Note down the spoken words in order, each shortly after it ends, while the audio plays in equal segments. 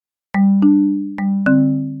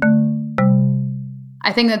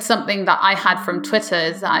I think that's something that I had from Twitter,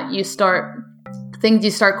 is that you start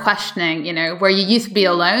questioning, where you used to be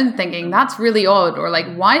alone thinking that's really odd, or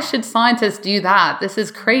like, why should scientists do that? This is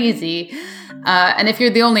crazy. And if you're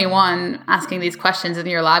the only one asking these questions in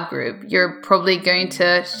your lab group, you're probably going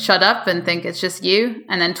to shut up and think it's just you.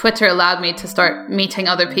 And then Twitter allowed me to start meeting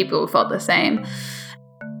other people who felt the same.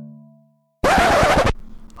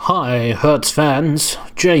 Hi, Hertz fans.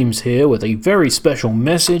 James here with a very special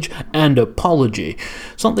message and apology.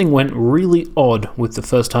 Something went really odd with the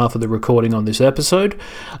first half of the recording on this episode,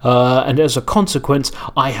 and as a consequence,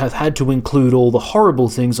 I have had to include all the horrible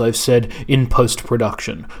things I've said in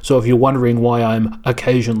post-production. So if you're wondering why I'm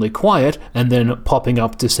occasionally quiet and then popping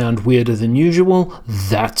up to sound weirder than usual,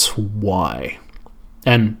 that's why.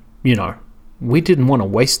 And, we didn't want to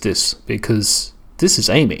waste this because this is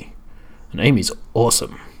Amy, and Amy's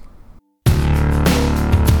awesome.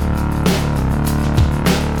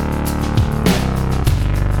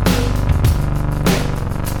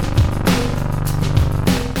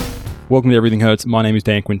 Welcome to Everything Hurts. My name is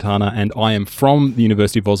Dan Quintana, and I am from the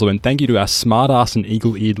University of Oslo. And thank you to our smartass and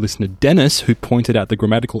eagle-eared listener, Dennis, who pointed out the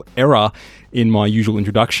grammatical error in my usual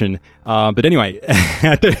introduction. But anyway,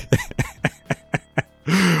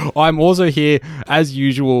 I'm also here, as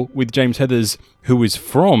usual, with James Heathers, who is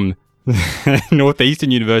from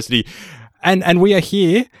Northeastern University. And we are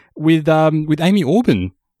here with Amy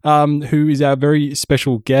Orban, who is our very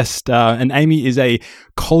special guest. And Amy is a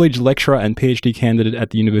college lecturer and PhD candidate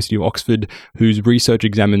at the University of Oxford, whose research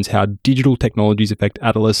examines how digital technologies affect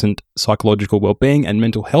adolescent psychological well-being and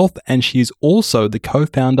mental health. And she is also the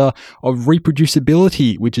co-founder of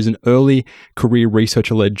Reproducibility, which is an early career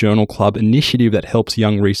researcher-led journal club initiative that helps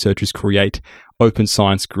young researchers create open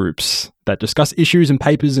science groups that discuss issues and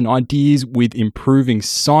papers and ideas with improving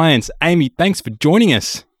science. Amy, thanks for joining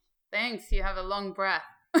us. Thanks. You have a long breath.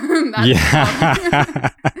 Yeah.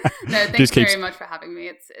 No, thanks very much for having me.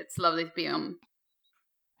 It's lovely to be on.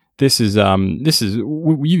 This is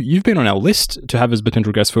you've been on our list to have as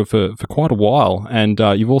potential guest for quite a while, and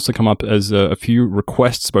you've also come up as a few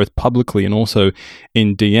requests both publicly and also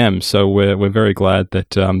in DM. So we're very glad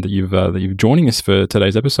that you're joining us for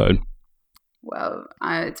today's episode. Well,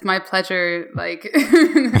 it's my pleasure. Like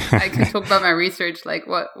I can talk about my research. Like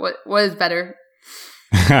what is better?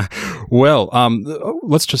 Well,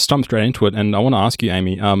 let's just jump straight into it, and I want to ask you,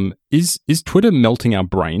 Amy, is Twitter melting our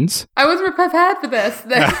brains? I wasn't prepared for this.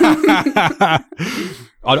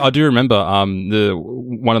 I do remember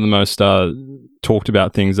one of the most talked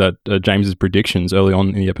about things that James's predictions early on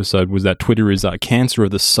in the episode was that Twitter is a cancer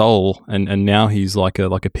of the soul, and now he's like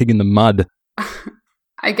a pig in the mud.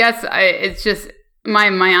 I guess it's just my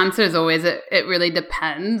answer is always it really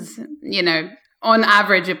depends, On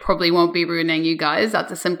average, it probably won't be ruining you guys.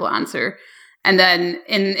 That's a simple answer. And then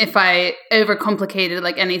if I overcomplicated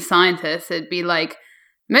like any scientist, it'd be like,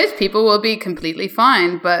 most people will be completely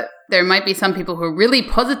fine, but there might be some people who are really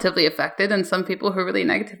positively affected and some people who are really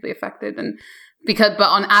negatively affected. But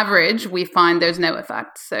on average, we find there's no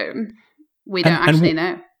effect. So we don't actually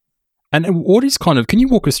know. And what is can you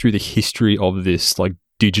walk us through the history of this like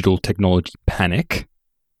digital technology panic?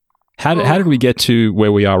 How did we get to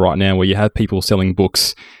where we are right now, where you have people selling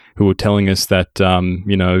books who are telling us that,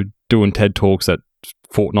 doing TED Talks that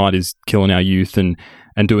Fortnite is killing our youth and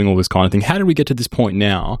doing all this kind of thing? How did we get to this point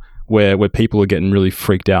now where people are getting really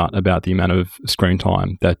freaked out about the amount of screen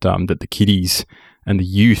time that the kiddies and the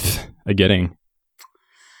youth are getting?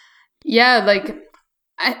 Yeah, like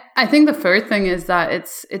I think the first thing is that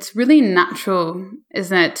it's really natural,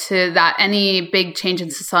 isn't it, that any big change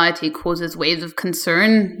in society causes waves of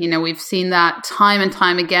concern. We've seen that time and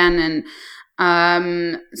time again.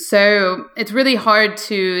 And so it's really hard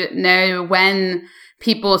to know when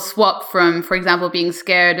people swap from, for example, being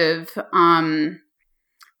scared of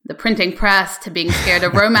the printing press to being scared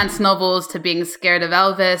of romance novels, to being scared of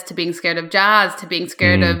Elvis, to being scared of jazz, to being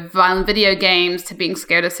scared of violent video games, to being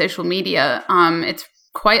scared of social media. It's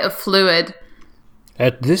quite a fluid.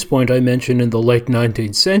 At this point, I mentioned in the late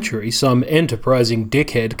 19th century, some enterprising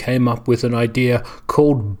dickhead came up with an idea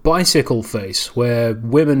called bicycle face, where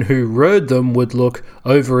women who rode them would look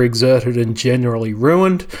overexerted and generally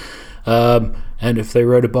ruined, and if they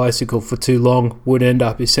rode a bicycle for too long, would end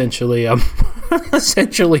up essentially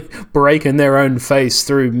breaking their own face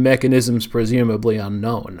through mechanisms presumably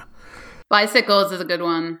unknown. Bicycles is a good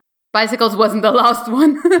one. Bicycles wasn't the last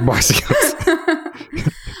one. Bicycles.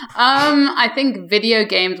 I think video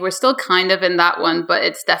games, we're still kind of in that one, but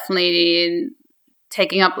it's definitely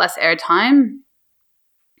taking up less airtime.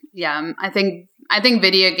 Yeah, I think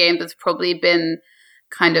video games has probably been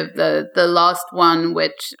kind of the last one,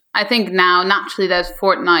 which I think now naturally there's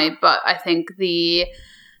Fortnite, but I think the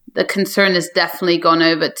concern has definitely gone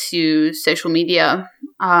over to social media.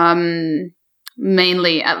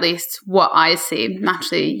 Mainly, at least what I see.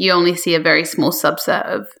 Naturally, you only see a very small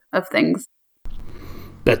subset of things.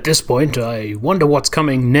 At this point, I wonder what's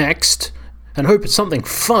coming next, and hope it's something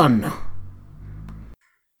fun.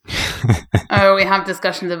 Oh, we have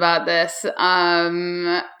discussions about this.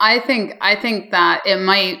 I think that it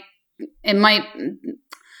might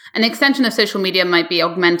an extension of social media might be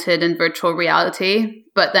augmented and virtual reality,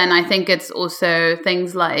 but then I think it's also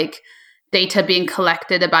things like data being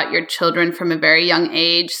collected about your children from a very young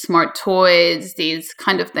age, smart toys, these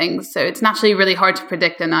kind of things. So it's naturally really hard to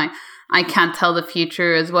predict, and I can't tell the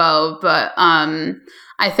future as well. But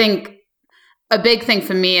I think a big thing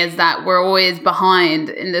for me is that we're always behind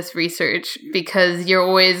in this research because you're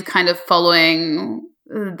always kind of following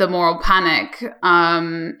the moral panic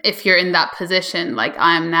if you're in that position like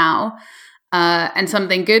I am now. And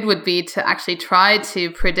something good would be to actually try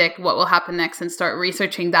to predict what will happen next and start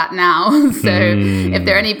researching that now. So if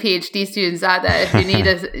there are any PhD students out there who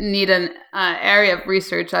need an area of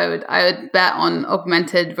research, I would bet on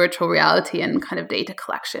augmented virtual reality and kind of data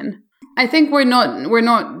collection. I think we're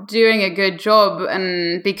not doing a good job,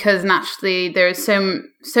 and because naturally there's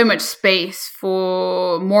so much space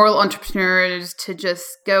for moral entrepreneurs to just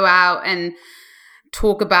go out and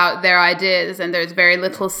talk about their ideas, and there's very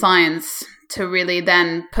little science to really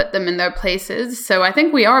then put them in their places. So I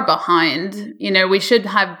think we are behind. We should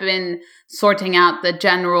have been sorting out the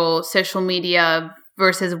general social media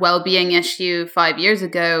versus well-being issue 5 years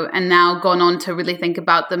ago, and now gone on to really think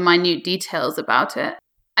about the minute details about it.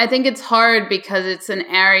 I think it's hard because it's an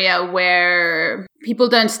area where people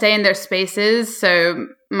don't stay in their spaces. So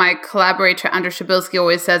my collaborator, Andrew Shabilsky,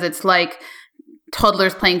 always says it's like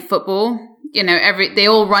toddlers playing football. They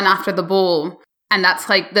all run after the ball. And that's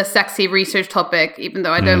like the sexy research topic, even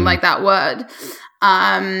though I don't like that word.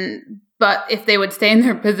 But if they would stay in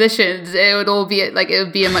their positions, it would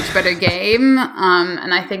be a much better game.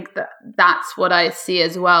 And I think that's what I see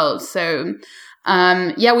as well. So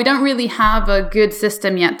we don't really have a good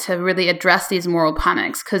system yet to really address these moral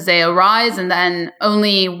panics, because they arise, and then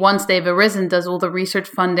only once they've arisen does all the research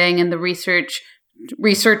funding and the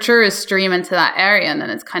researchers stream into that area, and then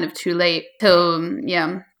it's kind of too late.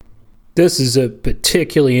 This is a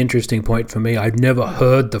particularly interesting point for me. I've never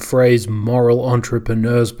heard the phrase moral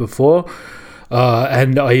entrepreneurs before,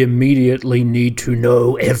 and I immediately need to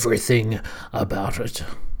know everything about it.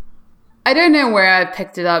 I don't know where I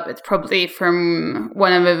picked it up. It's probably from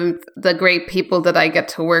one of the great people that I get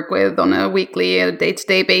to work with on a weekly,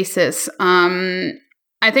 day-to-day basis. I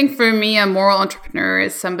think for me, a moral entrepreneur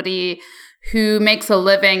is somebody who makes a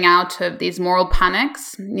living out of these moral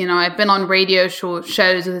panics. I've been on radio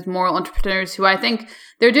shows with moral entrepreneurs who I think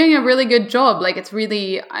they're doing a really good job. Like, it's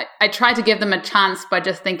really, I try to give them a chance by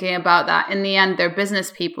just thinking about that. In the end, they're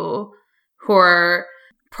business people who are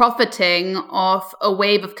profiting off a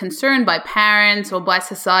wave of concern by parents or by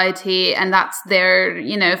society, and that's their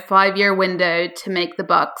 5-year window to make the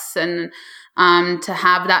bucks and to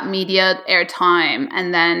have that media airtime,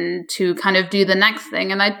 and then to kind of do the next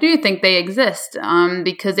thing. And I do think they exist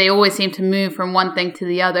because they always seem to move from one thing to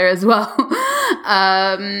the other as well.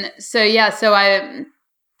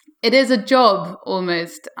 It is a job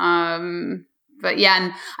almost. But yeah,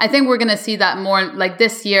 and I think we're going to see that more. Like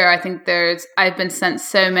this year, I think I've been sent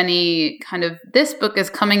so many this book is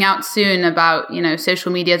coming out soon about,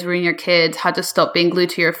 social media is ruining your kids, how to stop being glued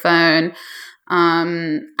to your phone.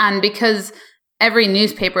 And because every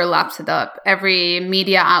newspaper laps it up, every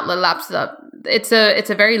media outlet laps it up, it's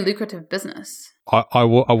a very lucrative business. I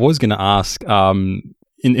was going to ask, in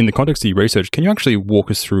the context of your research, can you actually walk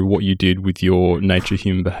us through what you did with your Nature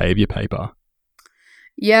Human Behavior paper?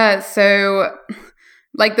 Yeah, so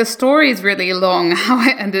the story is really long how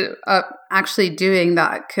I ended up actually doing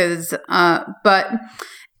that, but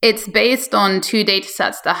it's based on 2 data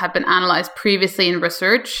sets that had been analyzed previously in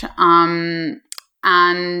research, and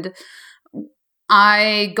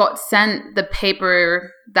I got sent the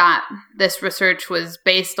paper that this research was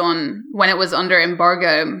based on when it was under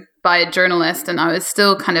embargo by a journalist, and I was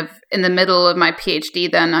still kind of in the middle of my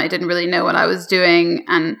PhD then. I didn't really know what I was doing,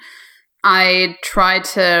 and I tried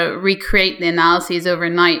to recreate the analyses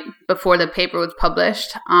overnight before the paper was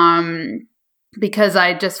published, because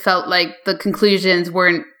I just felt like the conclusions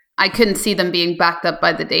I couldn't see them being backed up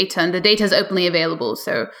by the data, and the data is openly available.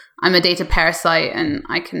 So I'm a data parasite and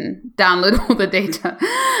I can download all the data.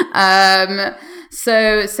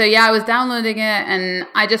 So I was downloading it, and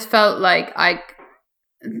I just felt like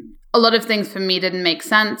a lot of things for me didn't make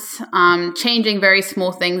sense. Changing very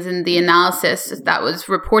small things in the analysis that was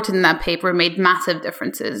reported in that paper made massive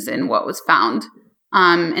differences in what was found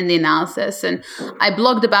in the analysis. And I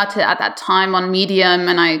blogged about it at that time on Medium,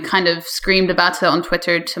 and I kind of screamed about it on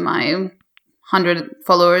Twitter to my 100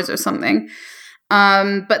 followers or something.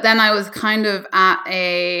 But then I was kind of at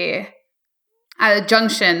a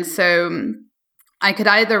junction. So I could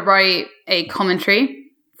either write a commentary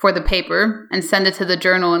for the paper and send it to the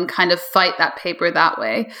journal and kind of fight that paper that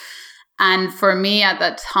way. And for me at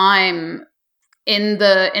that time, in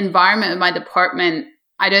the environment of my department,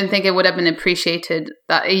 I don't think it would have been appreciated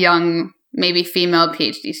that a young, maybe female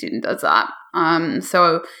PhD student does that.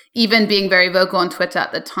 So even being very vocal on Twitter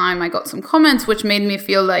at the time, I got some comments which made me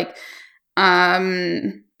feel like, I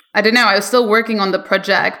don't know, I was still working on the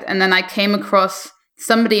project. And then I came across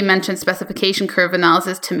somebody mentioned specification curve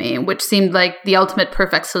analysis to me, which seemed like the ultimate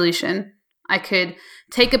perfect solution. I could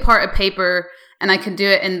take apart a paper and I could do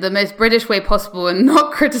it in the most British way possible and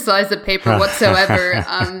not criticize the paper whatsoever.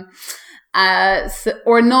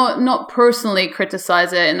 Or not personally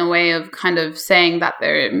criticize it in a way of kind of saying that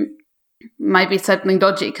there might be something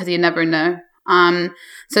dodgy, because you never know.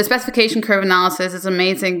 So specification curve analysis is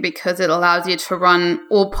amazing because it allows you to run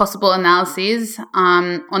all possible analyses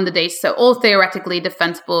on the data, so all theoretically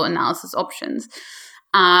defensible analysis options.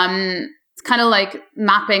 It's kind of like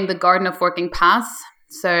mapping the garden of working paths.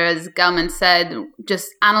 So as Gelman said, just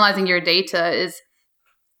analyzing your data is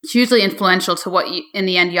hugely influential to what you, in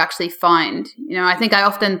the end, you actually find. You know, I think I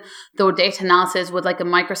often thought data analysis with like a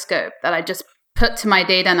microscope that I just put to my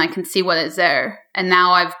data and I can see what is there. And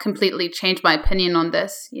now I've completely changed my opinion on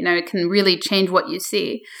this. You know, it can really change what you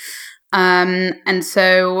see. And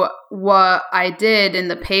so what I did in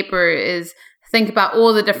the paper is think about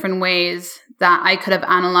all the different ways that I could have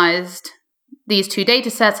analyzed these two data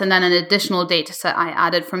sets, and then an additional data set I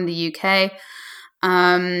added from the UK.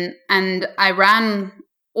 And I ran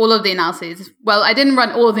all of the analyses. Well, I didn't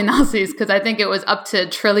run all of the analyses because I think it was up to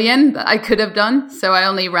 1 trillion that I could have done. So I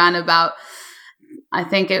only ran about, I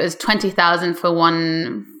think it was 20,000 for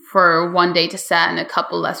one data set and a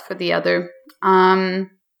couple less for the other.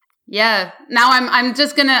 Yeah. Now I'm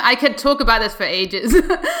just I could talk about this for ages.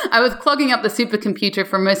 I was clogging up the supercomputer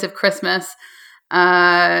for most of Christmas.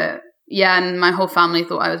 Yeah, and my whole family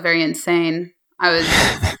thought I was very insane. I was,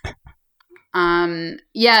 I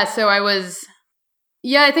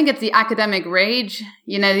think it's the academic rage.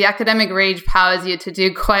 You know, the academic rage powers you to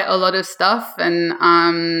do quite a lot of stuff. And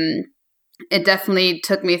it definitely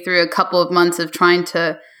took me through a couple of months of trying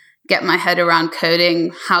to get my head around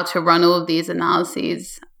coding, how to run all of these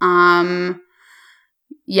analyses. And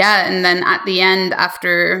then at the end,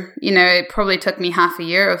 after, you know, it probably took me half a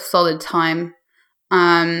year of solid time.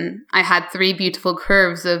 I had 3 beautiful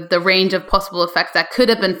curves of the range of possible effects that could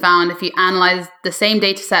have been found if you analyzed the same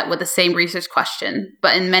data set with the same research question,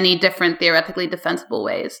 but in many different theoretically defensible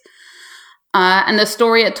ways. And the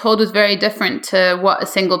story it told was very different to what a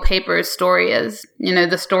single paper's story is. You know,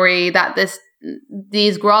 the story that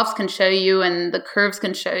these graphs can show you and the curves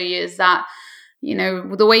can show you is that, you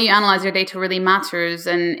know, the way you analyze your data really matters.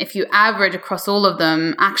 And if you average across all of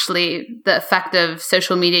them, actually the effect of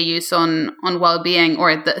social media use on well-being,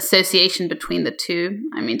 or the association between the two,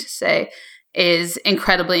 I mean to say, is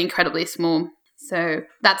incredibly, incredibly small. So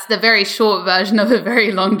that's the very short version of a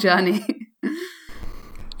very long journey.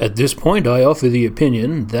 At this point, I offer the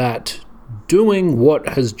opinion that doing what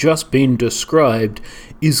has just been described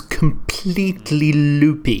is completely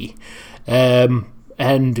loopy.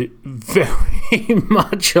 And very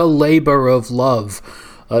much a labor of love.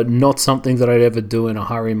 Not something that I'd ever do in a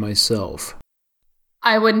hurry myself.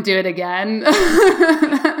 I wouldn't do it again.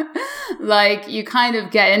 Like, you kind of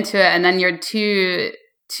get into it and then you're too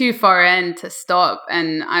far in to stop.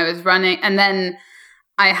 And I was running, and then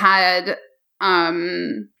I had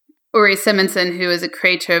Uri Simonson, who is a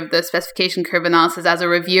creator of the specification curve analysis, as a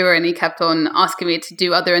reviewer, and he kept on asking me to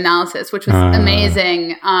do other analysis, which was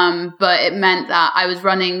amazing. But it meant that I was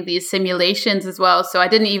running these simulations as well. So I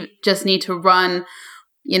didn't even just need to run,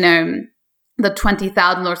 you know, the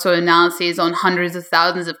 20,000 or so analyses on hundreds of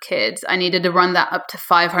thousands of kids. I needed to run that up to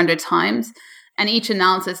 500 times. And each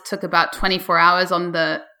analysis took about 24 hours on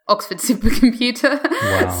the Oxford supercomputer.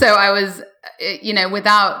 Wow. So I was, you know,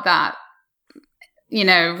 without that, you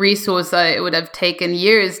know, resource, it would have taken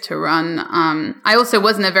years to run. I also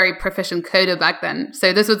wasn't a very proficient coder back then.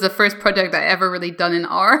 So this was the first project I ever really done in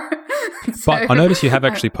R. But I noticed you have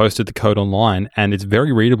actually posted the code online, and it's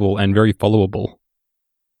very readable and very followable.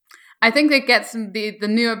 I think it gets the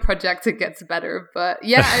newer projects, it gets better. But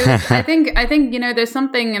yeah, I think, you know, there's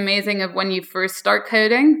something amazing of when you first start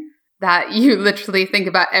coding, that you literally think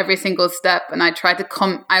about every single step, and I try to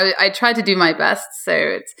I try to do my best.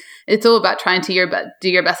 So it's all about trying to do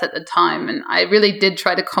your best at the time, and I really did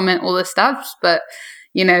try to comment all the steps, but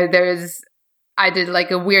I did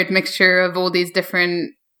like a weird mixture of all these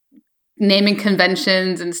different naming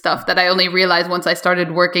conventions and stuff that I only realized once I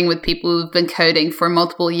started working with people who've been coding for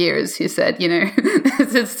multiple years, who said,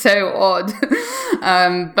 this is so odd,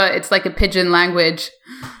 but it's like a pidgin language.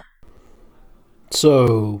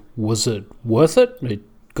 So, was it worth it? It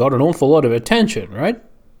got an awful lot of attention, right?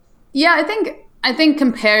 Yeah, I think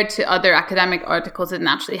compared to other academic articles, it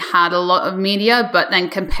naturally had a lot of media, but then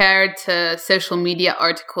compared to social media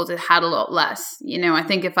articles, it had a lot less. I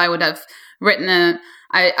think if I would have written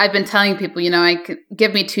I've been telling people,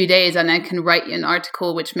 give me 2 days and I can write you an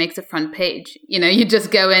article which makes a front page. You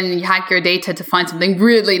just go in and you hack your data to find something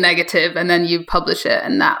really negative, and then you publish it,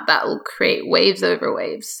 and that will create waves over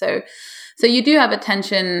waves. So you do have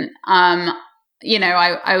attention. I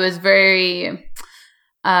was very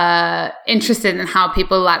interested in how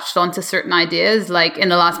people latched onto certain ideas. Like in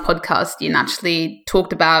the last podcast, you naturally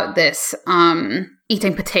talked about this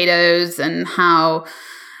eating potatoes, and how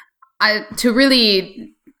I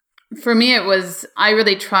really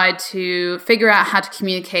tried to figure out how to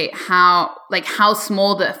communicate how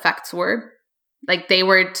small the effects were. Like they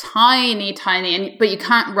were tiny, but you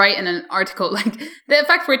can't write in an article like the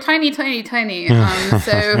effects were tiny. So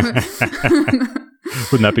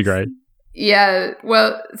wouldn't that be great? Yeah.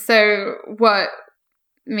 Well, so what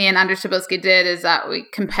me and Andrew Chabulski did is that we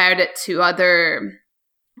compared it to other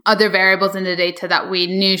variables in the data that we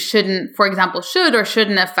knew should or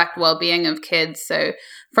shouldn't affect well-being of kids. So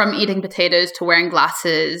from eating potatoes to wearing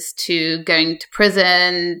glasses to going to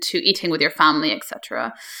prison to eating with your family,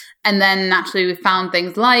 etc. And then naturally we found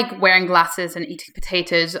things like wearing glasses and eating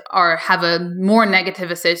potatoes have a more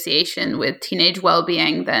negative association with teenage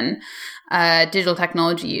well-being than digital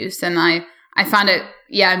technology use. And I found it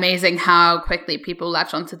amazing how quickly people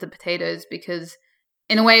latch onto the potatoes, because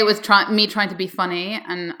in a way it was me trying to be funny,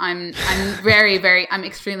 and I'm very, very, I'm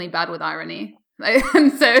extremely bad with irony.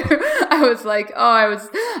 And so I was like, I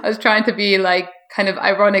was trying to be like kind of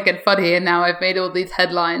ironic and funny, and now I've made all these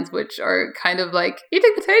headlines which are kind of like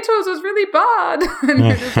eating potatoes was really bad, and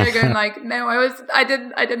they're just going like, no, I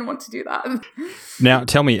didn't want to do that. Now,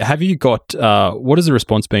 tell me, have you got what has the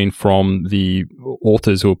response been from the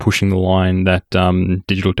authors who are pushing the line that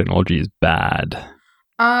digital technology is bad?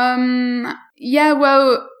 Yeah,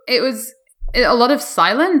 well, it was a lot of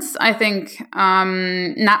silence, I think.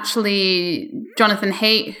 Naturally, Jonathan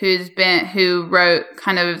Haidt, who wrote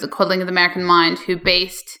kind of The Coddling of the American Mind, who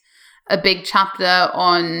based a big chapter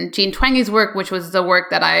on Jean Twenge's work, which was the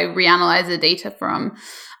work that I reanalyzed the data from,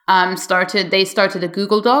 started a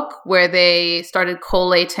Google Doc where they started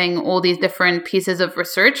collating all these different pieces of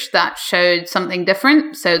research that showed something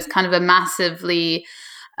different. So it's kind of a massively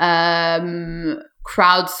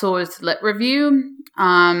crowdsourced lit review.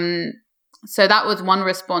 So that was one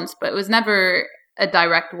response, but it was never a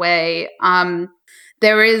direct way.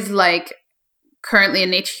 There is currently in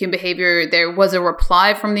Nature Human Behavior, there was a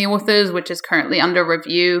reply from the authors, which is currently under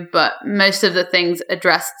review, but most of the things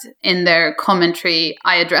addressed in their commentary,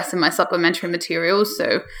 I address in my supplementary materials.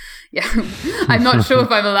 So yeah, I'm not sure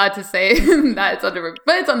if I'm allowed to say that it's under review,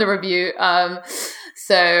 but it's under review.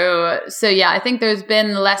 So yeah, I think there's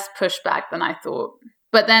been less pushback than I thought.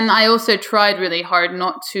 But then I also tried really hard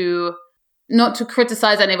not to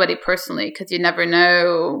criticize anybody personally, because you never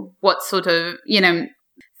know what sort of,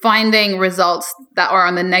 finding results that are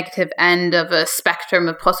on the negative end of a spectrum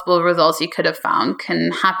of possible results you could have found can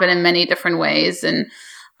happen in many different ways. And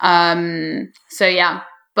so yeah,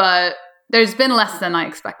 but there's been less than I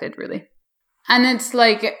expected, really. And it's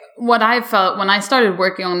like what I felt when I started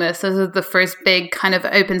working on this. This was the first big kind of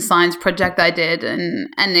open science project I did. And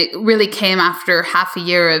it really came after half a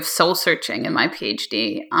year of soul searching in my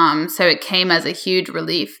PhD. So it came as a huge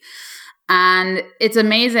relief. And it's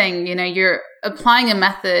amazing, you're applying a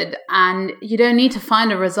method and you don't need to find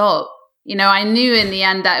a result. I knew in the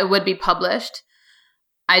end that it would be published.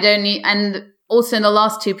 And also in the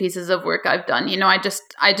last two pieces of work I've done, I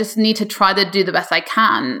just need to try to do the best I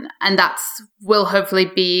can. And will hopefully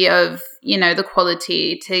be of, the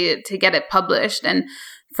quality to get it published. And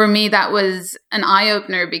for me, that was an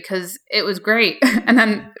eye-opener because it was great.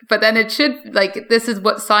 But then it should, this is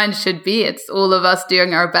what science should be. It's all of us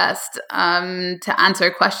doing our best to answer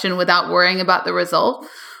a question without worrying about the result.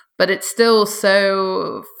 But it's still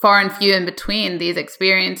so far and few in between these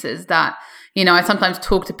experiences that, I sometimes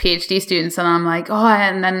talk to PhD students and I'm like,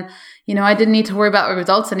 and then, I didn't need to worry about the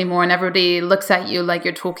results anymore. And everybody looks at you like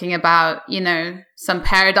you're talking about, some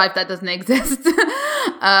paradigm that doesn't exist.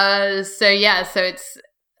 So it's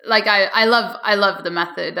like I love the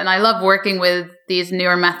method, and I love working with these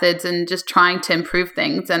newer methods and just trying to improve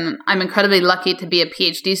things. And I'm incredibly lucky to be a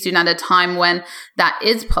PhD student at a time when that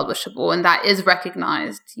is publishable and that is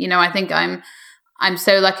recognized. I think I'm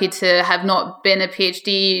so lucky to have not been a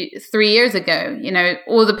PhD 3 years ago.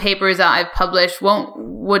 All the papers that I've published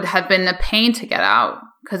would have been a pain to get out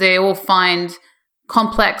because they all find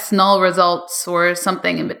complex null results or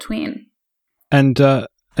something in between. And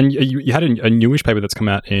you had a newish paper that's come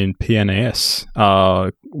out in PNAS.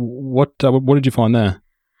 What did you find there?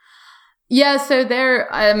 Yeah, so there,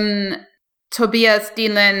 Tobias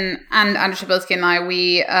Dienlin and Andrew Shabilsky and I,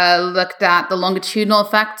 we looked at the longitudinal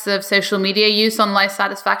effects of social media use on life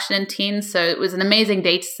satisfaction in teens. So it was an amazing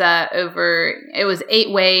data set it was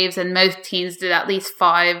 8 waves, and most teens did at least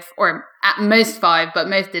 5, or at most 5, but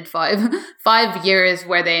most did 5, 5 years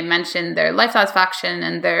where they mentioned their life satisfaction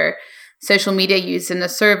and their social media use in the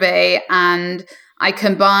survey. And I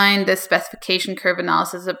combined the specification curve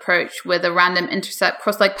analysis approach with a random intercept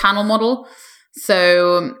cross-like panel model.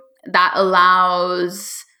 So that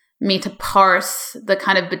allows me to parse the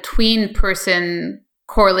kind of between person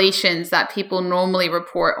correlations that people normally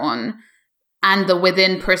report on and the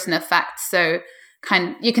within person effects. So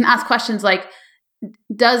you can ask questions like,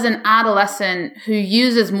 does an adolescent who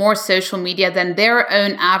uses more social media than their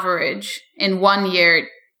own average in 1 year,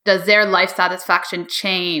 does their life satisfaction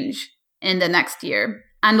change in the next year?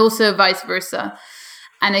 And also vice versa.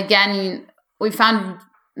 And again, we found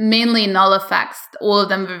mainly null effects. All of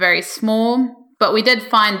them were very small, but we did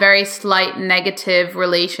find very slight negative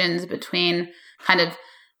relations between kind of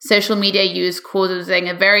social media use causing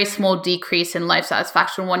a very small decrease in life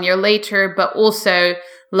satisfaction 1 year later, but also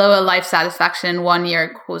lower life satisfaction in 1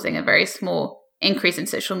 year causing a very small increase in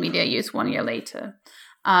social media use 1 year later.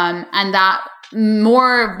 And that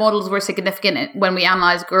more models were significant when we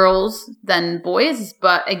analyzed girls than boys.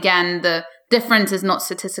 But again, the difference is not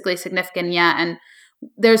statistically significant yet. And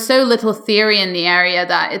there's so little theory in the area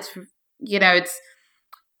that it's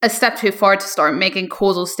a step too far to start making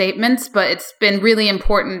causal statements. But it's been really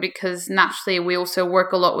important because naturally we also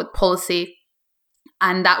work a lot with policy.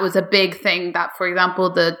 And that was a big thing that, for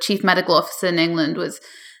example, the chief medical officer in England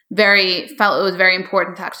felt it was very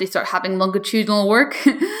important to actually start having longitudinal work.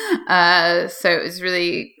 So it was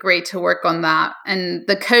really great to work on that. And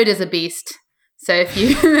the code is a beast. So if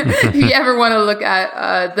you if you ever want to look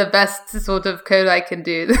at the best sort of code I can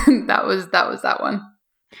do, that was that one.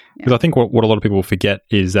 Because I think what a lot of people forget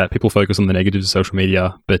is that people focus on the negatives of social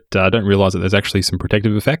media, but don't realize that there's actually some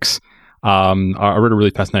protective effects. I read a really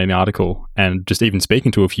fascinating article, and just even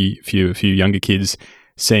speaking to a few younger kids,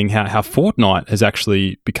 seeing how Fortnite has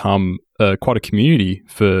actually become quite a community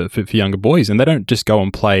for younger boys. And they don't just go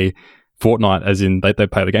and play Fortnite as in they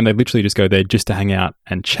play the game. They literally just go there just to hang out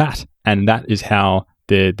and chat. And that is how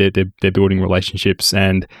they're building relationships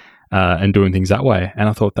and doing things that way. And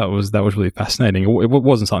I thought that was really fascinating. It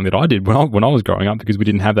wasn't something that I did when I was growing up because we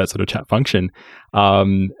didn't have that sort of chat function.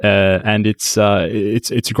 And it's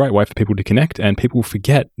a great way for people to connect, and people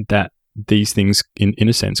forget that these things, in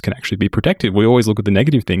a sense, can actually be protected. We always look at the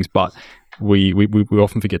negative things, but we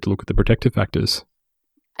often forget to look at the protective factors.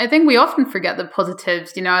 I think we often forget the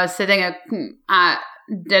positives. I was sitting at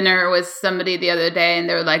dinner with somebody the other day, and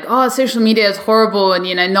they were like, "Oh, social media is horrible,"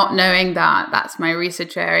 and not knowing that that's my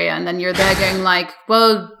research area. And then you're there going like,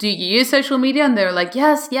 "Well, do you use social media?" And they're like,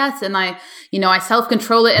 "Yes," and I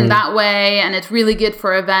self-control it in that way, and it's really good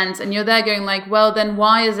for events. And you're there going like, "Well, then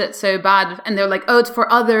why is it so bad?" And they're like, "Oh, it's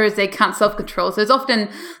for others; they can't self-control." So it's often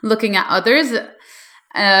looking at others.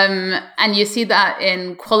 And you see that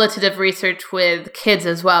in qualitative research with kids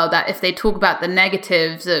as well, that if they talk about the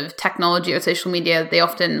negatives of technology or social media, they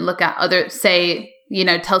often look at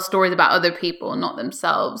tell stories about other people, not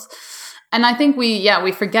themselves. And I think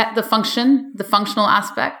we forget the functional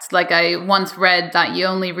aspect. Like I once read that you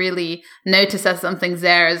only really notice that something's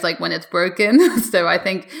there is like when it's broken. So I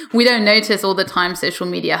think we don't notice all the time social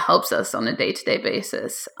media helps us on a day-to-day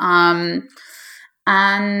basis.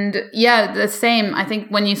 And yeah, the same. I think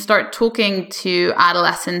when you start talking to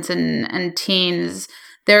adolescents and teens,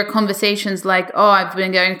 there are conversations like, "Oh, I've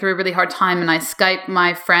been going through a really hard time and I Skyped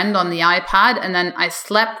my friend on the iPad and then I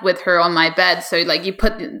slept with her on my bed." So like you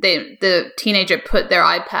put the teenager put their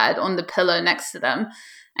iPad on the pillow next to them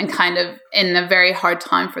and kind of in a very hard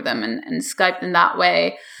time for them and Skyped in that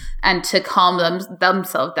way and to calm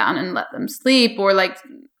themselves down and let them sleep, or like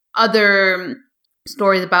other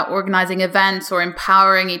stories about organizing events or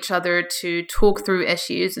empowering each other to talk through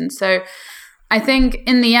issues. And so I think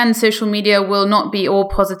in the end, social media will not be all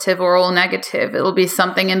positive or all negative. It'll be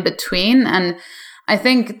something in between. And I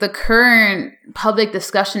think the current public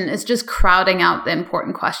discussion is just crowding out the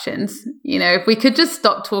important questions. You know, if we could just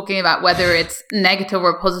stop talking about whether it's negative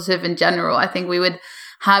or positive in general, I think we would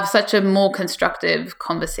have such a more constructive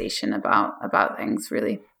conversation about things,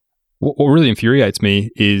 really. What really infuriates me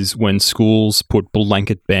is when schools put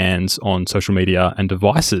blanket bans on social media and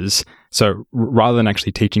devices. So rather than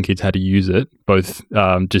actually teaching kids how to use it, both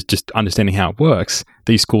just understanding how it works,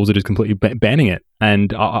 these schools are just completely banning it.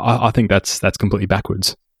 And I think that's completely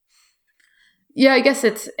backwards. Yeah, I guess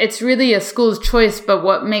it's really a school's choice. But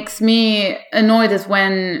what makes me annoyed is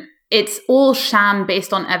when it's all sham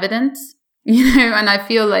based on evidence, you know, and I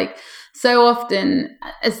feel like so often,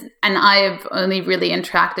 and I have only really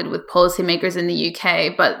interacted with policymakers in the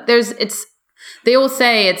UK, but they all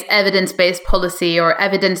say it's evidence-based policy or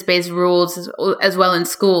evidence-based rules as well in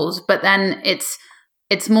schools, but then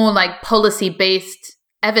it's more like policy-based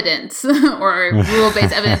evidence or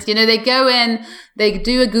rule-based evidence. You know, they go in, they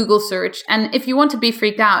do a Google search, and if you want to be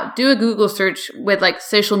freaked out, do a Google search with like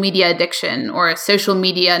social media addiction or social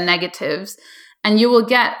media negatives, and you will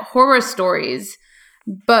get horror stories.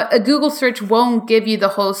 But a Google search won't give you the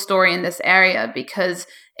whole story in this area because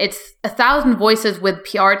it's 1,000 voices with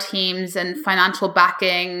PR teams and financial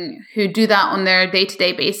backing who do that on their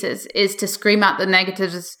day-to-day basis is to scream out the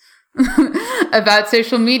negatives about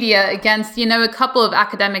social media against, you know, a couple of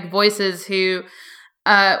academic voices who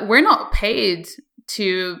we're not paid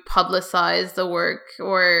to publicize the work.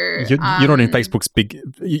 Or you're not in Facebook's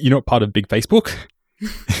you're not part of big Facebook.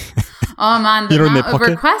 Oh man, the amount of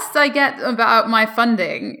requests I get about my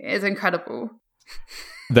funding is incredible.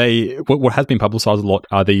 What has been publicized a lot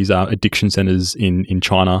are these addiction centers in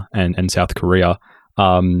China and South Korea.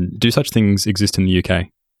 Do such things exist in the UK?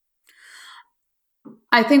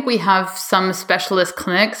 I think we have some specialist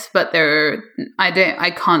clinics, but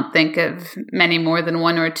I can't think of many more than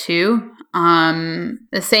one or two.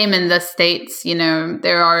 The same in the States, you know,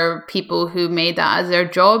 there are people who made that as their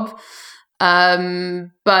job.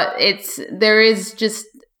 But there is just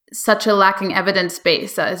such a lacking evidence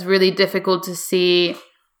base that it's really difficult to see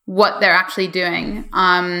what they're actually doing.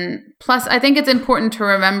 Plus, I think it's important to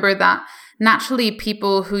remember that naturally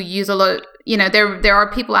people who use a lot, you know, there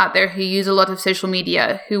are people out there who use a lot of social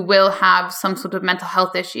media who will have some sort of mental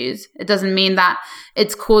health issues. It doesn't mean that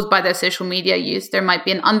it's caused by their social media use. There might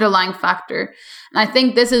be an underlying factor. And I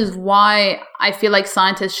think this is why I feel like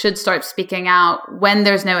scientists should start speaking out when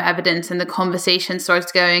there's no evidence and the conversation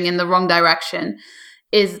starts going in the wrong direction.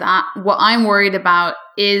 Is that what I'm worried about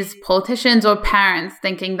is politicians or parents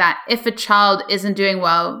thinking that if a child isn't doing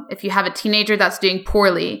well, if you have a teenager that's doing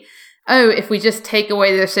poorly, oh, if we just take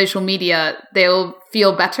away their social media, they'll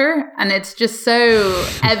feel better. And it's just so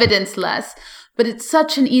evidence-less. But it's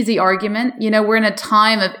such an easy argument. You know, we're in a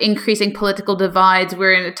time of increasing political divides.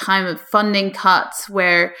 We're in a time of funding cuts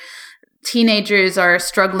where teenagers are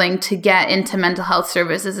struggling to get into mental health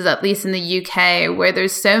services, at least in the UK, where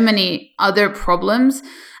there's so many other problems.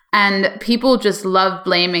 And people just love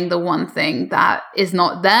blaming the one thing that is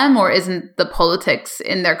not them or isn't the politics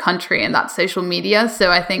in their country, and that's social media.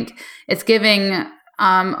 So I think it's giving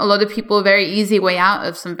a lot of people a very easy way out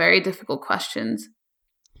of some very difficult questions.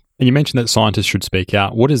 And you mentioned that scientists should speak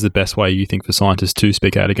out. What is the best way you think for scientists to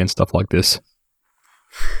speak out against stuff like this?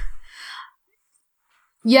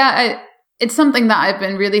 Yeah, it's something that I've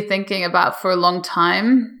been really thinking about for a long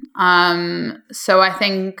time. So I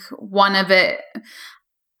think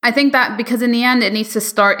I think that because in the end, it needs to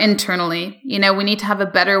start internally. You know, we need to have a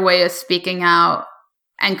better way of speaking out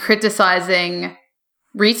and criticizing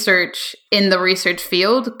research in the research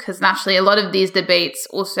field, because naturally a lot of these debates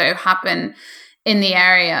also happen in the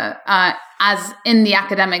area as in the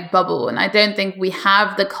academic bubble. And I don't think we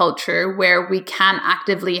have the culture where we can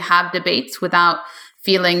actively have debates without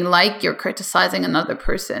feeling like you're criticizing another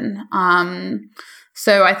person.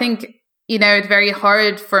 So I think, you know, it's very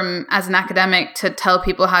hard as an academic to tell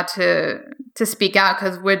people how to speak out,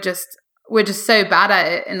 because we're just so bad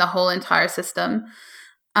at it in the whole entire system.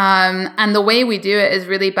 And the way we do it is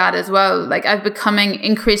really bad as well. Like, I'm becoming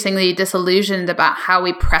increasingly disillusioned about how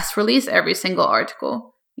we press release every single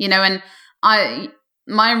article, you know, and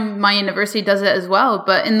my university does it as well.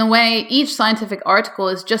 But in the way each scientific article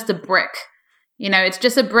is just a brick, you know, it's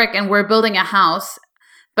just a brick, and we're building a house.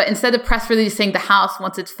 But instead of press releasing the house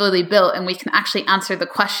once it's fully built and we can actually answer the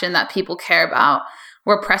question that people care about,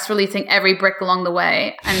 we're press releasing every brick along the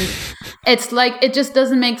way. And it's like, it just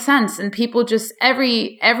doesn't make sense. And people just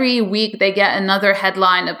every week they get another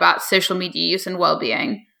headline about social media use and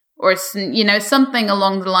well-being, or, you know, something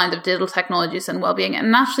along the lines of digital technologies and well-being.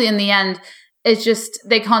 And actually in the end, it's just,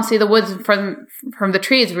 they can't see the woods from the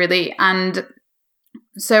trees, really. And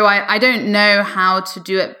So I don't know how to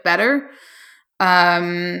do it better,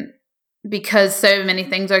 because so many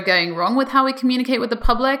things are going wrong with how we communicate with the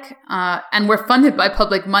public, and we're funded by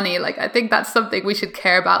public money. Like, I think that's something we should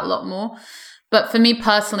care about a lot more. But for me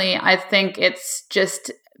personally, I think it's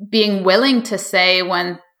just being willing to say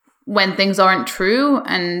when things aren't true,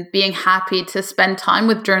 and being happy to spend time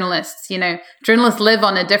with journalists. You know, journalists live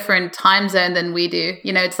on a different time zone than we do.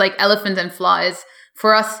 You know, it's like elephants and flies.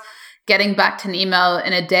 For us, getting back to an email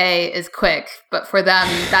in a day is quick, but for them,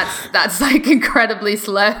 that's like incredibly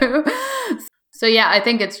slow. So yeah, I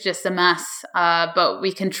think it's just a mess, but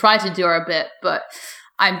we can try to do our bit, but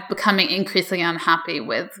I'm becoming increasingly unhappy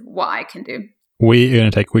with what I can do. We're going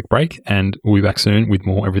to take a quick break, and we'll be back soon with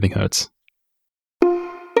more Everything Hurts.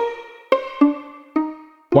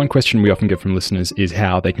 One question we often get from listeners is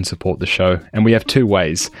how they can support the show, and we have two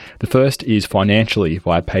ways. The first is financially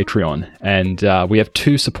via Patreon, and we have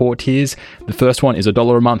two support tiers. The first one is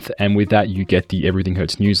 $1 a month, and with that you get the Everything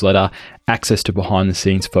Hurts newsletter, access to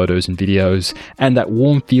behind-the-scenes photos and videos, and that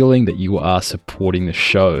warm feeling that you are supporting the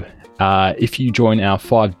show. If you join our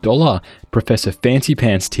 $5 Professor Fancy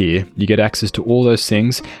Pants tier, you get access to all those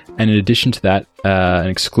things, and in addition to that, an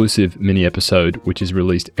exclusive mini episode which is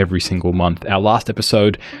released every single month. Our last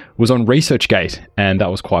episode was on ResearchGate, and that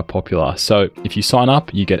was quite popular. So if you sign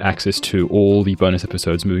up, you get access to all the bonus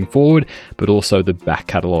episodes moving forward, but also the back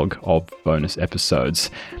catalogue of bonus episodes.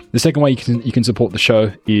 The second way you can support the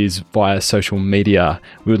show is via social media.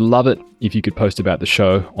 We would love it if you could post about the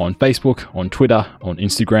show on Facebook, on Twitter, on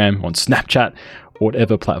Instagram, on Snapchat,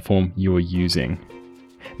 whatever platform you are using.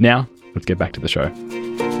 Now, let's get back to the show.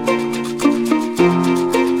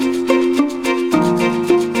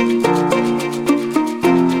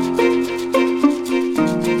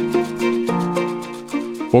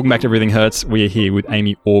 Welcome back to Everything Hurts. We are here with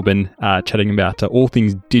Amy Orban, chatting about all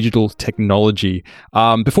things digital technology.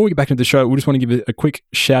 Before we get back into the show, we just want to give a quick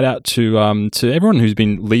shout out to everyone who's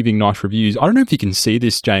been leaving nice reviews. I don't know if you can see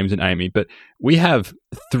this, James and Amy, but we have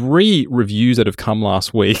 3 reviews that have come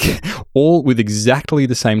last week, all with exactly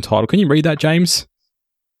the same title. Can you read that, James?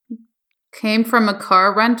 Came from a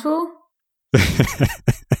car rental?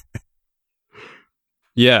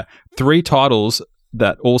 Yeah, 3 titles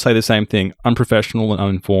that all say the same thing: unprofessional and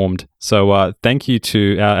uninformed. So thank you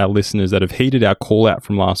to our listeners that have heeded our call out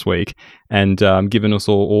from last week and given us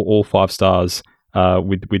all 5 stars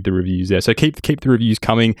with the reviews there. So keep the reviews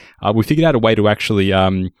coming. We figured out a way to actually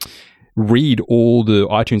read all the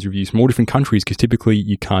iTunes reviews from all different countries, because typically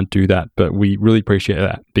you can't do that, but we really appreciate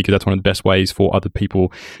that, because that's one of the best ways for other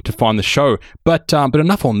people to find the show. But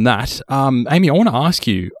enough on that. Amy, I want to ask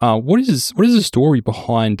you, what is the story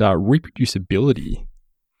behind reproducibility?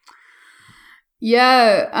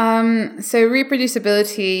 Yeah, so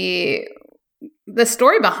reproducibility, the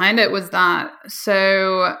story behind it was that,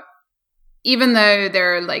 so even though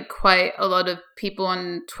there are like quite a lot of people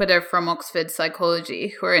on Twitter from Oxford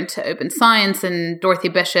Psychology who are into open science, and Dorothy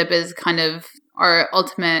Bishop is kind of our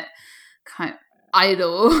ultimate kind of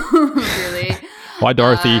idol, really. Hi,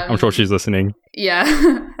 Dorothy. I'm sure she's listening. Yeah.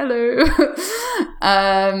 Hello.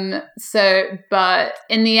 But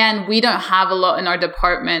in the end, we don't have a lot in our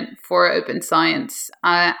department for open science.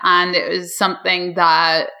 And it was something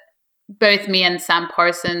that both me and Sam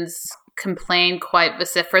Parsons complained quite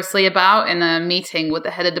vociferously about in a meeting with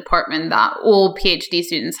the head of department that all PhD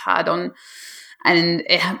students had on. And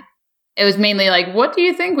it was mainly like, what do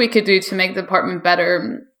you think we could do to make the department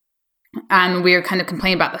better? And we were kind of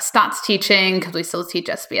complaining about the stats teaching, because we still teach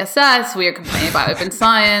SPSS. We were complaining about open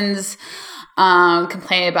science,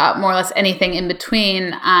 complaining about more or less anything in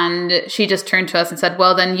between. And she just turned to us and said,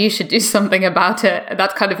 well, then you should do something about it.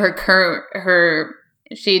 That's kind of her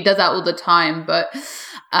she does that all the time. But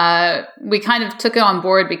we kind of took it on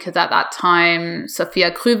board, because at that time,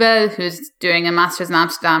 Sophia Kruvel, who's doing a master's in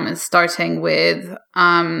Amsterdam, is starting with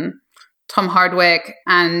Tom Hardwick,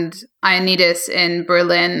 and Ioannidis in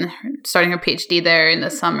Berlin, starting her PhD there in the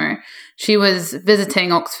summer. She was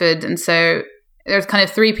visiting Oxford, and so there's kind of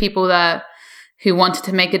 3 people who wanted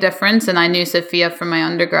to make a difference, and I knew Sophia from my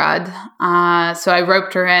undergrad. So I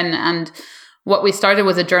roped her in, and what we started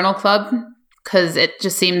was a journal club, because it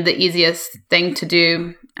just seemed the easiest thing to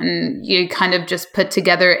do. And you kind of just put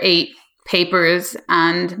together 8 papers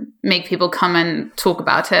and make people come and talk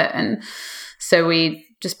about it. And so we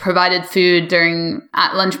just provided food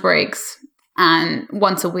at lunch breaks and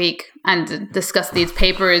once a week, and discussed these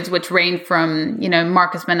papers, which range from,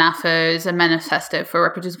 Marcus Manafo's A Manifesto for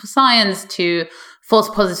Reproducible Science to False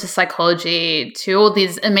Positive Psychology, to all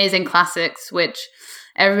these amazing classics, which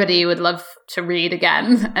everybody would love to read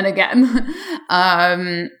again and again.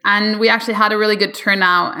 And we actually had a really good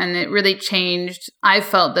turnout, and it really changed, I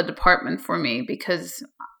felt, the department for me, because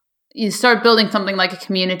you start building something like a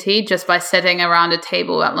community just by sitting around a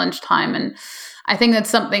table at lunchtime. And I think that's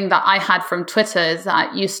something that I had from Twitter, is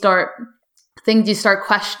that you start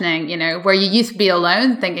questioning, where you used to be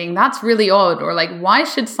alone thinking that's really odd, or like, why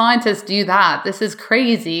should scientists do that? This is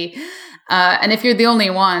crazy. And if you're the only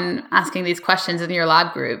one asking these questions in your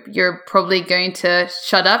lab group, you're probably going to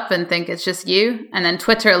shut up and think it's just you. And then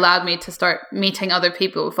Twitter allowed me to start meeting other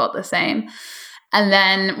people who felt the same. And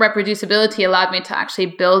then reproducibility allowed me to actually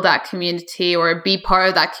build that community, or be part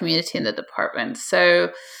of that community in the department. So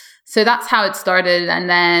that's how it started. And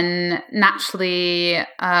then naturally,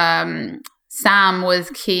 Sam was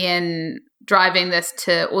key in driving this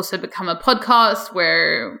to also become a podcast,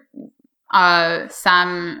 where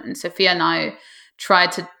Sam and Sophia and I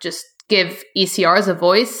tried to just give ECRs a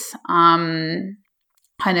voice, kind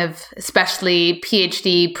of especially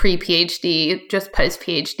PhD, pre-PhD, just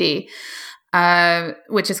post-PhD,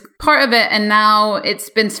 which is part of it. And now it's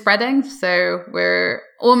been spreading. So we're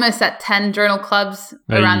almost at 10 journal clubs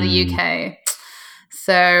around the UK.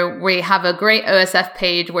 So we have a great OSF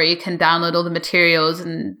page where you can download all the materials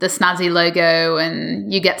and the snazzy logo,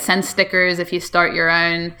 and you get sent stickers if you start your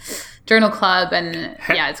own journal club. And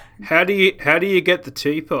how do you get the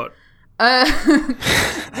teapot?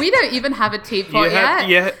 We don't even have a teapot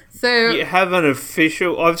yet. So you have an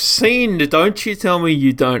official. I've seen. Don't you tell me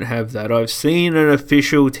you don't have that. I've seen an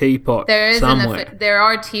official teapot. There is somewhere. There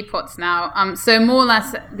are teapots now. So more or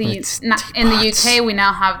less, in the UK we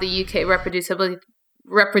now have the UK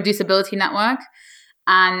reproducibility network,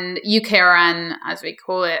 and UKRN, as we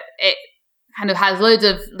call it. It kind of has loads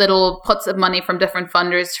of little pots of money from different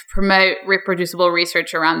funders to promote reproducible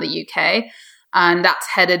research around the UK. And that's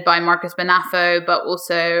headed by Marcus Benafo, but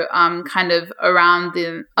also kind of around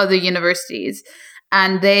the other universities.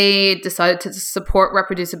 And they decided to support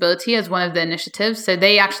reproducibility as one of the initiatives. So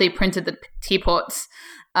they actually printed the teapots,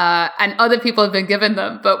 and other people have been given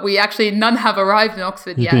them, but none have arrived in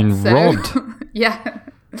Oxford yet. Been robbed. Yeah.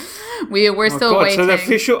 We're still waiting. So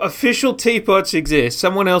the official teapots exist.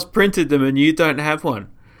 Someone else printed them and you don't have one.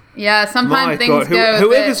 Yeah, sometimes things go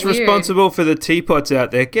whoever's a bit responsible for the teapots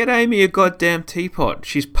out there, get Amy a goddamn teapot.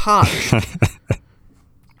 She's parched.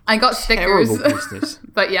 I got stickers. Terrible business.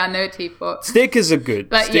 But yeah, no teapot. Stickers are good.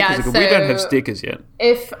 But stickers are good. We don't have stickers yet.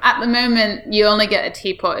 If at the moment you only get a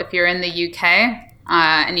teapot if you're in the UK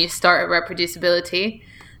and you start at reproducibility,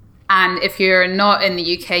 and if you're not in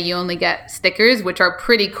the UK, you only get stickers, which are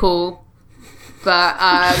pretty cool. But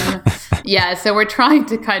so we're trying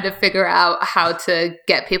to kind of figure out how to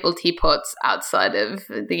get people teapots outside of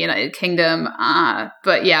the United Kingdom.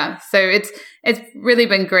 But yeah, so it's really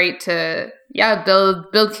been great to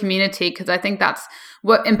build community, because I think that's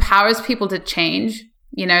what empowers people to change.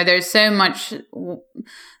 There's so much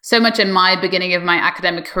in my beginning of my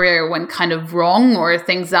academic career went kind of wrong, or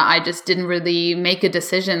things that I just didn't really make a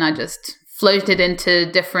decision. I just floated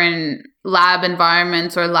into different lab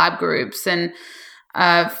environments or lab groups. And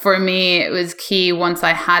for me, it was key once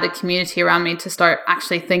I had a community around me to start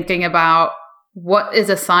actually thinking about what is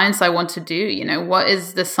a science I want to do? What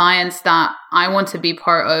is the science that I want to be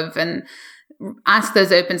part of? And ask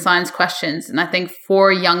those open science questions. And I think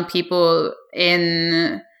for young people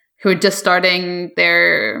who are just starting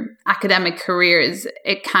their academic careers,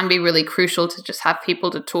 it can be really crucial to just have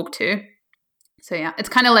people to talk to. So yeah, it's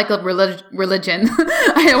kind of like a religion.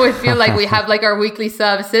 I always feel like we have like our weekly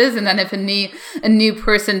services, and then if a new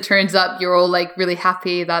person turns up, you're all like really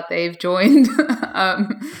happy that they've joined.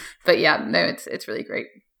 But yeah, no, it's really great.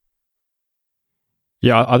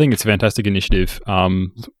 Yeah, I think it's a fantastic initiative.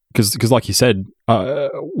 Because like you said,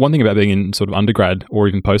 one thing about being in sort of undergrad or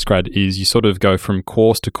even postgrad is you sort of go from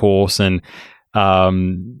course to course, and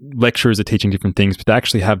lecturers are teaching different things, but they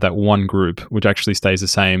actually have that one group which actually stays the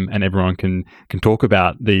same, and everyone can talk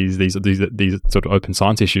about these sort of open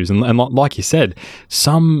science issues. And like you said,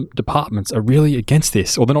 some departments are really against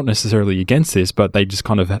this, or they're not necessarily against this, but they just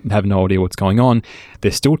kind of have no idea what's going on.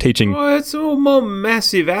 They're still teaching. Oh, it's all more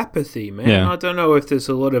massive apathy, man. Yeah. I don't know if there's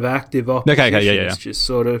a lot of active opposition. Okay, yeah. It's just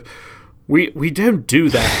sort of, we don't do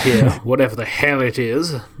that here, whatever the hell it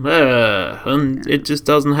is. And it just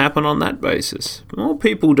doesn't happen on that basis. More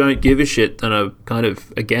people don't give a shit than are kind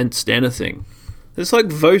of against anything. It's like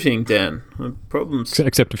voting, Dan. The problems.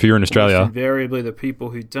 Except if you're in Australia. Invariably the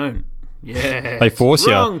people who don't. Yeah. They force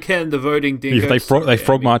you. Wrong, Ken, the voting dingo. They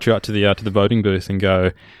frog march you out to the voting booth and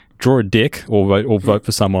go, draw a dick or vote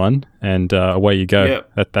for someone, and away you go.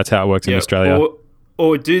 Yep. That's how it works in Australia.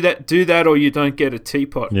 or do that, or you don't get a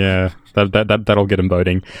teapot. Yeah, that'll get them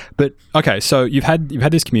voting. But okay, so you've had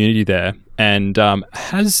this community there, and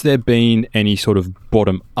has there been any sort of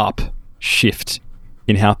bottom up shift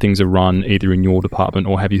in how things are run, either in your department,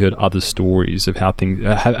 or have you heard other stories of how things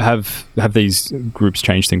have these groups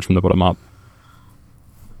changed things from the bottom up?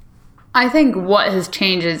 I think what has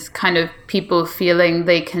changed is kind of people feeling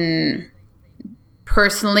they can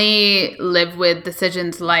personally live with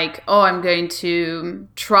decisions like, oh, I'm going to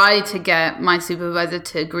try to get my supervisor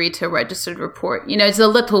to agree to a registered report. It's the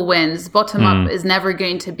little wins. Bottom up is never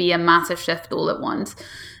going to be a massive shift all at once,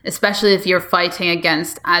 especially if you're fighting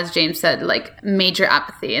against, as James said, like major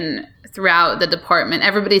apathy and throughout the department.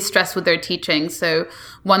 Everybody's stressed with their teaching. So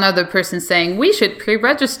one other person saying we should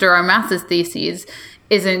pre-register our master's theses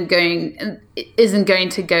isn't going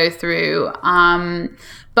to go through.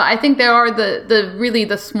 But I think there are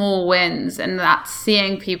the small wins, and that's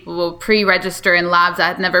seeing people pre-register in labs that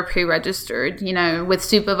had never pre-registered, with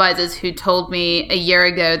supervisors who told me a year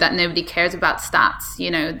ago that nobody cares about stats,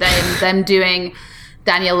 them doing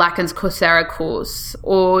Daniel Lacan's Coursera course,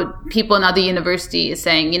 or people in other universities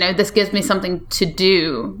saying, this gives me something to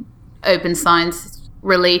do, open science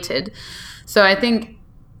related. So I think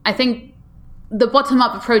the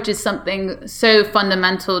bottom-up approach is something so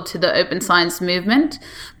fundamental to the open science movement,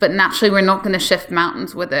 but naturally we're not going to shift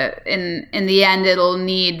mountains with it. In the end, it'll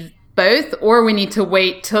need both, or we need to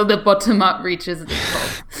wait till the bottom-up reaches the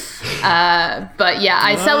top. But yeah,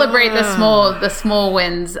 I celebrate the small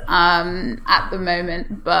wins at the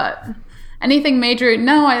moment. But anything major?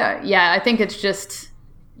 No, I think it's just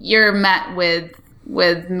you're met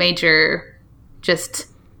with major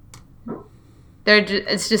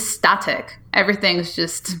it's just static. Everything's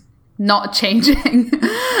just not changing.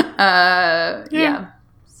 Yeah.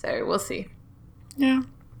 So we'll see. Yeah.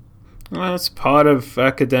 Well, it's part of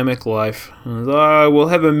academic life. We'll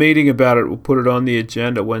have a meeting about it. We'll put it on the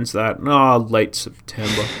agenda. When's that? Late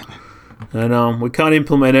September. And we can't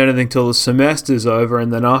implement anything till the semester's over.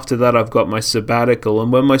 And then after that, I've got my sabbatical.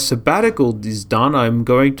 And when my sabbatical is done, I'm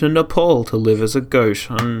going to Nepal to live as a goat.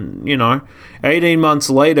 And, 18 months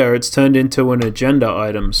later, it's turned into an agenda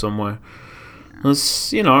item somewhere.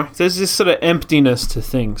 There's this sort of emptiness to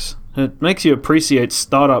things. It makes you appreciate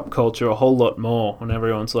startup culture a whole lot more when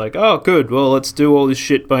everyone's like, oh, good, well, let's do all this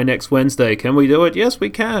shit by next Wednesday. Can we do it? Yes, we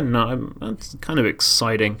can. That's kind of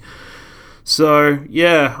exciting. So,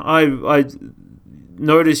 yeah, I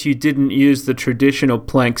notice you didn't use the traditional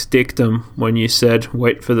Planck's dictum when you said,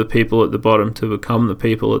 wait for the people at the bottom to become the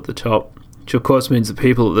people at the top, which, of course, means the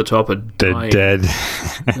people at the top are dying. Dead.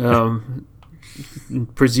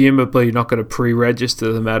 Presumably not going to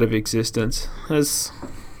pre-register them out of existence.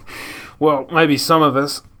 Well, maybe some of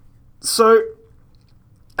us. So,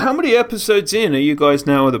 how many episodes in are you guys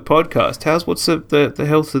now with the podcast? What's the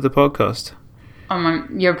health of the podcast?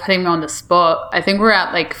 You're putting me on the spot. I think we're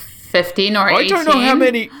at like 15 or 18. I don't know how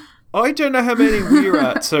many we're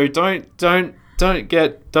at. So don't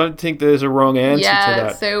think there's a wrong answer to that.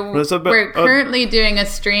 Yeah. So we're currently doing a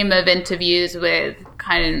stream of interviews with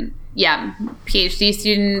PhD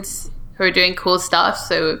students who are doing cool stuff.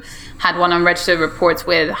 So had one on registered reports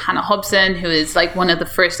with Hannah Hobson, who is like one of the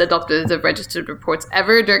first adopters of registered reports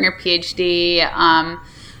ever during her PhD.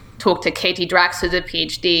 Talked to Katie Drax, who's a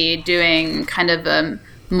PhD, doing kind of a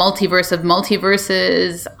multiverse of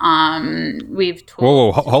multiverses. We've talked...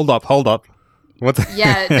 Whoa, hold up. What?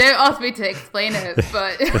 Yeah, don't ask me to explain it,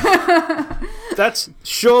 but... That's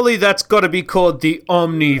got to be called the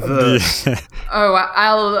Omniverse.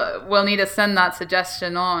 We'll need to send that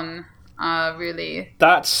suggestion on. Really.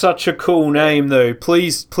 That's such a cool name, though.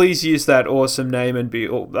 Please use that awesome name and be...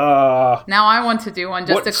 Now I want to do one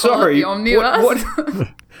just to call it the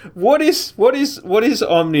Omniverse. What is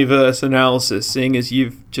Omniverse analysis, seeing as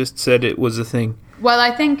you've just said it was a thing? Well, I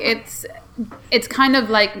think it's kind of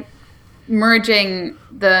like merging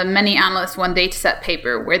the many analysts one dataset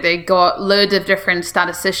paper, where they got loads of different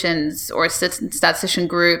statisticians or statistician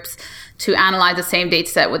groups to analyze the same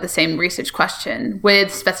dataset with the same research question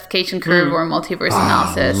with specification curve or multiverse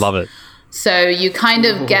analysis. Love it. So you kind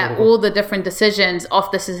of get all the different decisions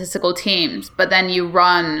off the statistical teams, but then you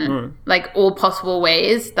run like all possible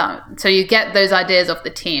ways. So you get those ideas off the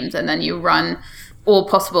teams, and then you run all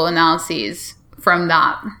possible analyses from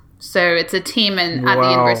that. So it's a team at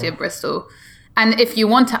the University of Bristol. And if you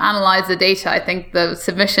want to analyze the data, I think the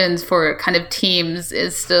submissions for kind of teams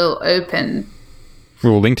is still open.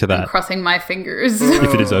 We'll link to that. I'm crossing my fingers.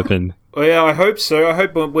 If it is open. Oh, yeah, I hope so. I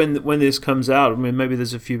hope when this comes out, I mean, maybe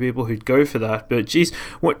there's a few people who'd go for that. But geez,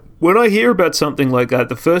 when I hear about something like that,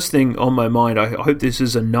 the first thing on my mind, I hope this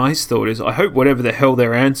is a nice thought, is I hope whatever the hell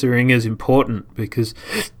they're answering is important. Because,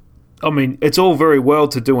 I mean, it's all very well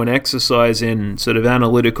to do an exercise in sort of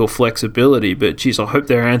analytical flexibility, but geez, I hope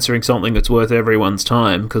they're answering something that's worth everyone's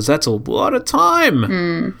time, because that's a lot of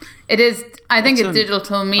time. It is. I think it's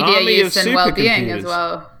digital media use and well-being as supercomputers.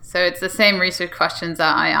 well. So it's the same research questions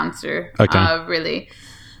that I answer, Okay. really.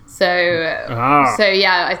 So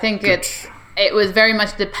yeah, I think it was very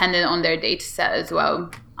much dependent on their data set as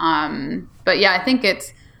well. But yeah, I think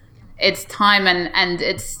it's time and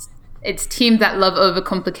it's teams that love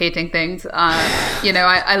overcomplicating things.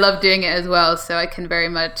 I love doing it as well, so I can very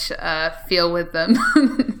much feel with them.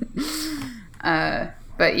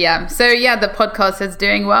 But yeah, so yeah, the podcast is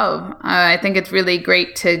doing well. I think it's really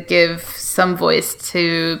great to give some voice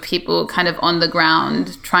to people kind of on the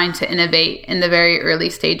ground trying to innovate in the very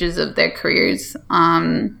early stages of their careers.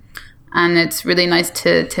 And it's really nice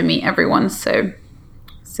to meet everyone. So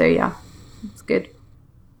yeah, it's good.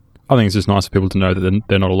 I think it's just nice for people to know that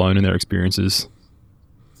they're not alone in their experiences.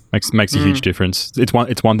 Makes a huge difference. It's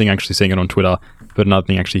one thing actually seeing it on Twitter, but another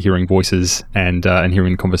thing actually hearing voices and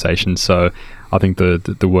hearing conversations. So I think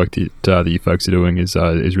the work that you folks are doing is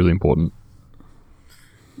really important.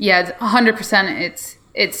 Yeah, 100%.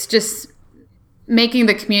 It's just making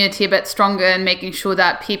the community a bit stronger and making sure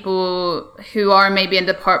that people who are maybe in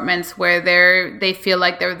departments where they feel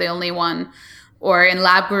like they're the only one, or in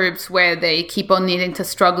lab groups where they keep on needing to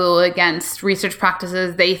struggle against research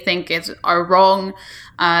practices they think are wrong,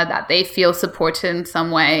 that they feel supported in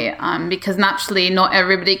some way. Because naturally, not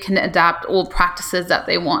everybody can adapt all practices that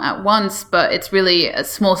they want at once, but it's really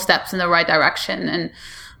small steps in the right direction. And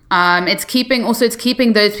it's keeping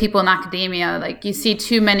those people in academia. Like, you see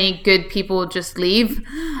too many good people just leave.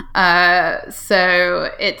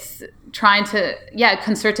 So it's trying to,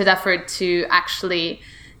 concerted effort to actually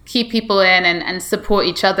keep people in and support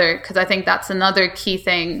each other, because I think that's another key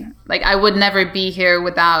thing. Like, I would never be here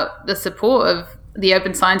without the support of the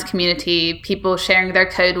open science community, people sharing their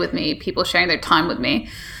code with me, people sharing their time with me.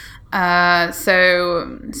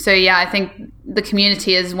 So yeah, I think the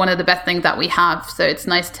community is one of the best things that we have. So it's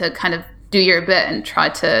nice to kind of do your bit and try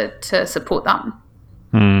to support them.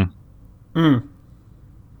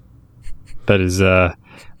 That is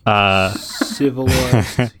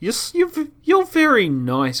civilized. You're very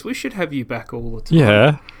nice. We should have you back all the time.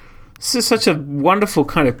 Yeah. This is such a wonderful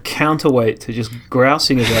kind of counterweight to just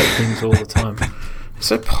grousing about things all the time.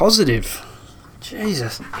 So positive.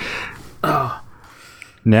 Jesus. Oh.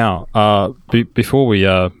 Now, before we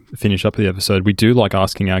finish up the episode, we do like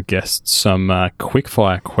asking our guests some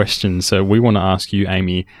quickfire questions. So we want to ask you,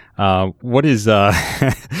 Amy, what is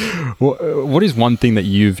what is one thing that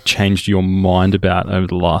you've changed your mind about over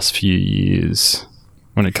the last few years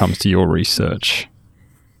when it comes to your research?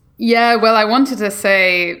 Yeah, well, I wanted to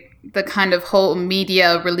say the kind of whole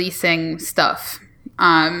media releasing stuff.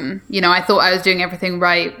 I thought I was doing everything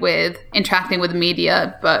right with interacting with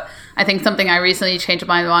media, but I think something I recently changed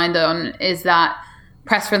my mind on is that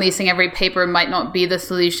press releasing every paper might not be the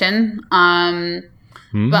solution. But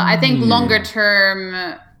I think longer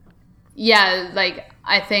term,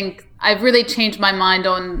 I think I've really changed my mind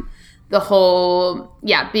on the whole,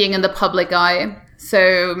 being in the public eye.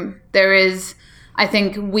 So there is, I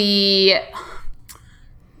think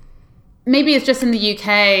maybe it's just in the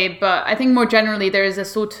UK, but I think more generally there is a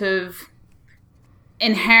sort of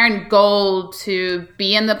inherent goal to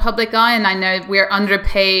be in the public eye. And I know we're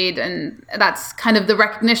underpaid, and that's kind of the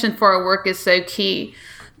recognition for our work is so key.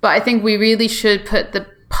 But I think we really should put the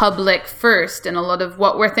public first in a lot of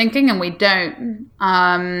what we're thinking, and we don't.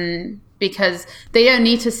 Because they don't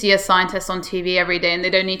need to see a scientist on TV every day, and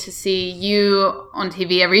they don't need to see you on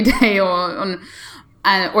TV every day,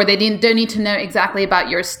 or they don't need to know exactly about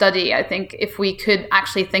your study. I think if we could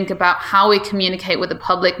actually think about how we communicate with the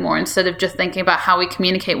public more, instead of just thinking about how we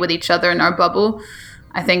communicate with each other in our bubble,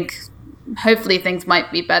 I think hopefully things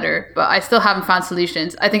might be better. But I still haven't found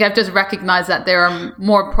solutions. I think I've just recognized that there are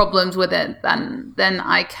more problems with it than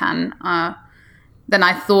I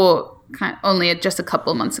thought only just a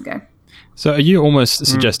couple of months ago. So are you almost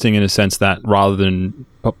suggesting, in a sense, that rather than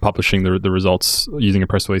publishing the results using a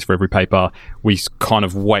press release for every paper, we kind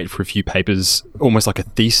of wait for a few papers, almost like a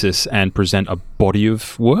thesis, and present a body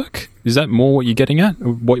of work? Is that more what you're getting at?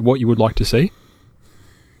 What you would like to see?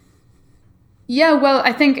 Yeah, well,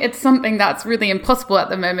 I think it's something that's really impossible at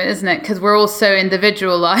the moment, isn't it? Because we're all so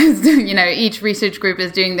individualized. Each research group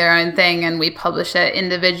is doing their own thing and we publish it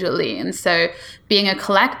individually. And so being a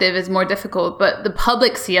collective is more difficult, but the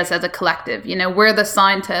public see us as a collective. We're the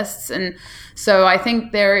scientists. And so I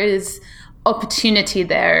think there is opportunity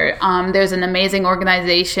there. There's an amazing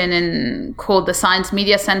organization called the Science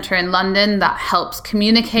Media Centre in London that helps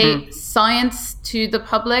communicate science to the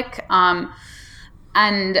public.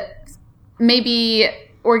 And maybe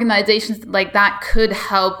organizations like that could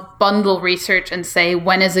help bundle research and say,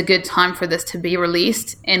 when is a good time for this to be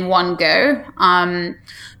released in one go?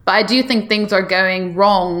 But I do think things are going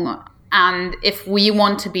wrong. And if we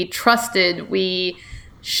want to be trusted, we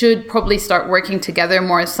should probably start working together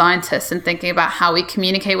more as scientists and thinking about how we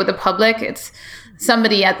communicate with the public. It's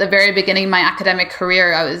somebody at the very beginning of my academic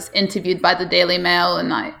career, I was interviewed by the Daily Mail,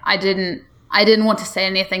 and I didn't want to say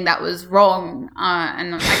anything that was wrong.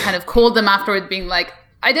 And I kind of called them afterward being like,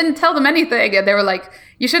 I didn't tell them anything. And they were like,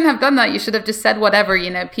 you shouldn't have done that. You should have just said whatever.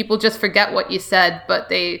 People just forget what you said, but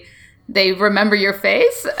they remember your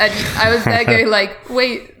face. And I was there going like,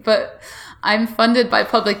 wait, but I'm funded by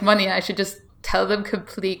public money. I should just tell them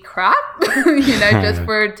complete crap, just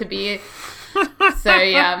for it to be. So,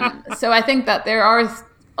 yeah. So I think that there are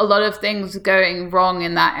a lot of things going wrong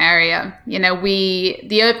in that area.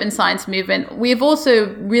 The open science movement, we've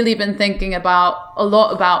also really been thinking a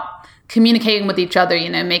lot about communicating with each other,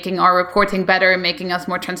 making our reporting better, making us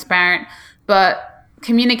more transparent. But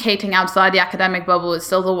communicating outside the academic bubble is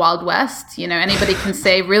still the Wild West. Anybody can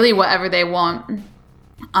say really whatever they want.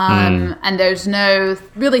 And there's no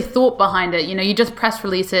really thought behind it. You just press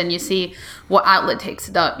release it and you see what outlet takes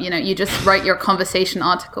it up. You just write your conversation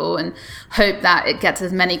article and hope that it gets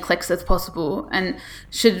as many clicks as possible. And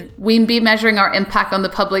should we be measuring our impact on the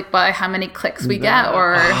public by how many clicks we get?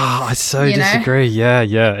 Or I disagree.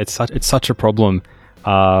 Yeah. It's such a problem.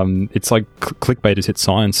 It's like clickbait has hit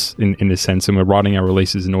science in this sense, and we're writing our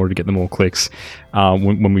releases in order to get the more clicks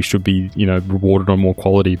when we should be rewarded on more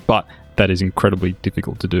quality. But that is incredibly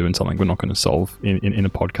difficult to do and something we're not going to solve in a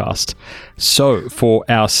podcast. So for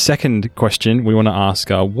our second question, we want to ask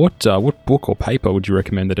what book or paper would you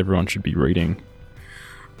recommend that everyone should be reading?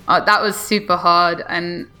 That was super hard,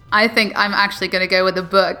 and I think I'm actually going to go with a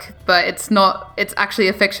book, but it's actually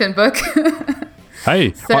a fiction book.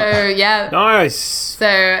 Hey. So yeah. Nice. So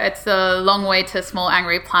it's A Long Way to a Small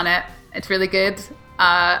Angry Planet. It's really good.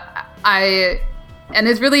 And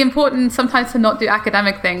it's really important sometimes to not do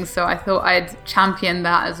academic things, so I thought I'd champion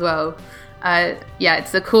that as well.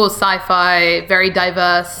 It's a cool sci-fi, very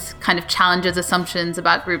diverse, kind of challenges assumptions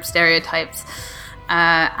about group stereotypes.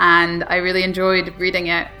 And I really enjoyed reading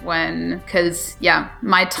it because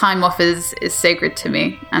my time off is sacred to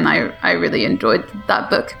me, and I really enjoyed that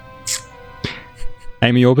book.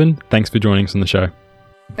 Amy Orban, thanks for joining us on the show.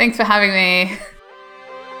 Thanks for having me.